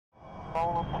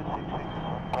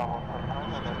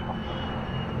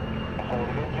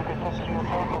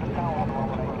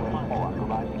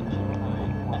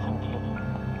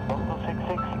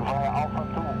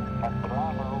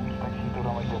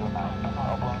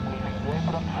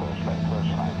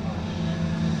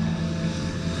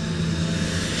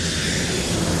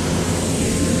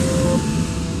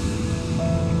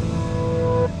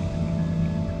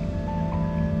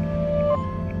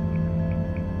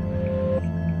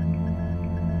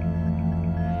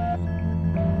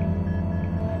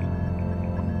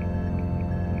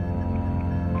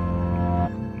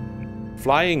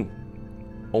Flying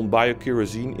on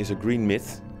biokerosine is a green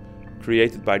myth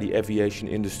created by the aviation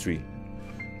industry.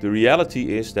 The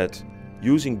reality is that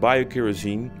using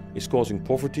biokerosine is causing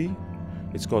poverty,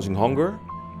 it's causing hunger,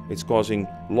 it's causing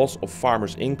loss of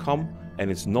farmers' income,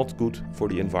 and it's not good for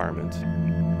the environment.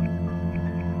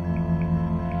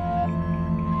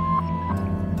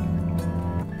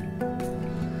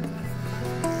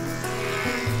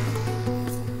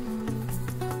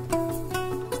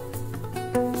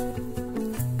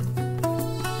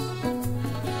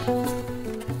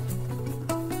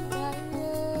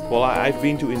 Well, I've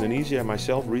been to Indonesia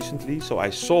myself recently, so I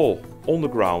saw on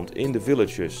the ground in the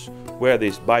villages where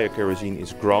this biokerosine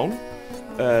is grown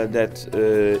that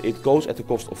it goes at the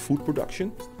cost of food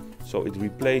production, so it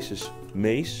replaces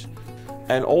maize,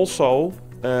 and also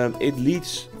it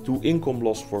leads to income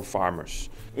loss for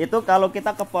farmers. Itu kalau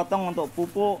kita kepotong untuk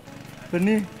pupuk,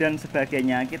 benih dan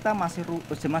sebagainya, kita masih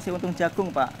untung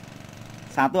jagung, Pak.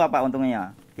 Satu apa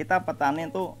untungnya? Kita petani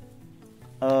itu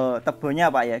tebelnya,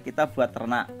 Pak, ya, kita buat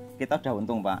ternak, kita udah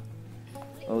untung, Pak.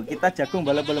 Kita jagung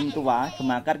belum tua,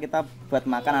 gemakar kita buat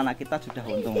makan anak kita sudah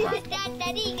untung, Pak.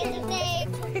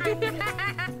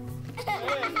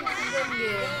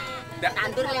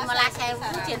 Tandur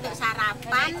 15.000 untuk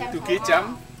sarapan. Dugi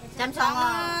jam? Jam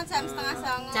 09.00,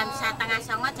 jam setengah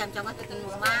 09.00, jam 09.00 tutup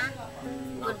rumah.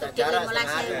 Untuk di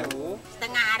 15.000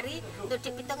 setengah hari untuk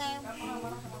dipitungnya.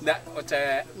 Nggak,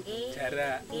 ojek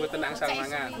jarak, mboten angsal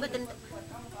mangan.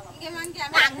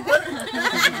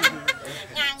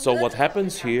 So what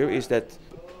happens here is that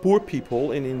poor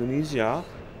people in Indonesia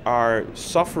are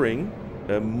suffering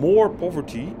more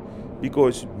poverty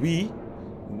because we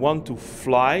want to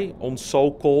fly on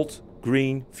so-called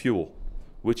green fuel,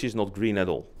 which is not green at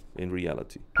all in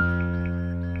reality.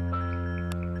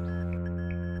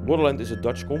 Waterland is a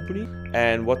Dutch company,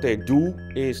 and what they do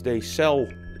is they sell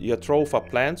jatropha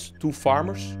plants to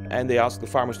farmers, and they ask the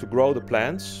farmers to grow the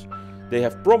plants. They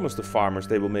have promised the farmers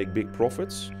they will make big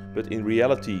profits, but in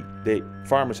reality,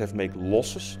 farmers have made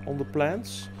losses on the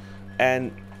plants,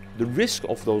 and the risk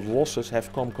of those losses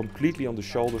have come completely on the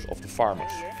shoulders of the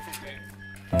farmers.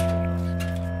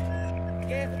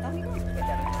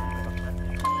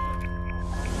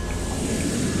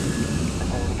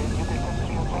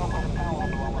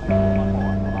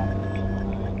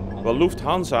 Well,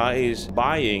 Lufthansa is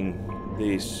buying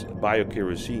this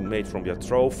biokerosine made from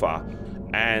jatropha,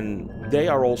 and they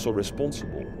are also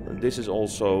responsible. And this is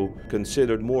also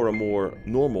considered more and more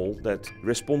normal, that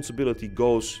responsibility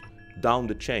goes down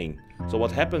the chain. So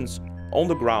what happens on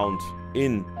the ground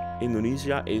in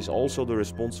Indonesia is also the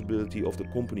responsibility of the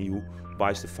company who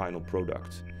buys the final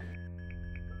product.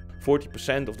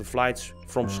 40% of the flights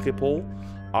from Schiphol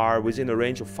are within a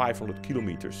range of 500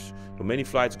 kilometers. So many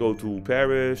flights go to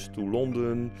Paris, to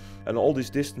London, and all these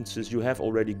distances you have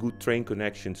already good train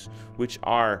connections, which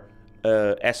are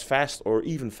as fast or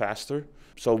even faster.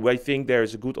 So I think there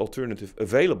is a good alternative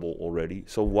available already.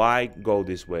 So why go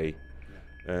this way?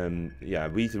 Yeah,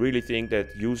 we really think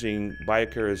that using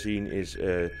biokerosine is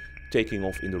taking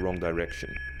off in the wrong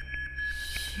direction.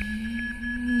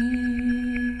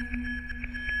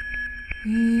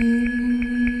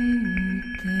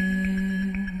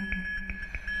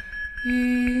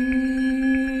 In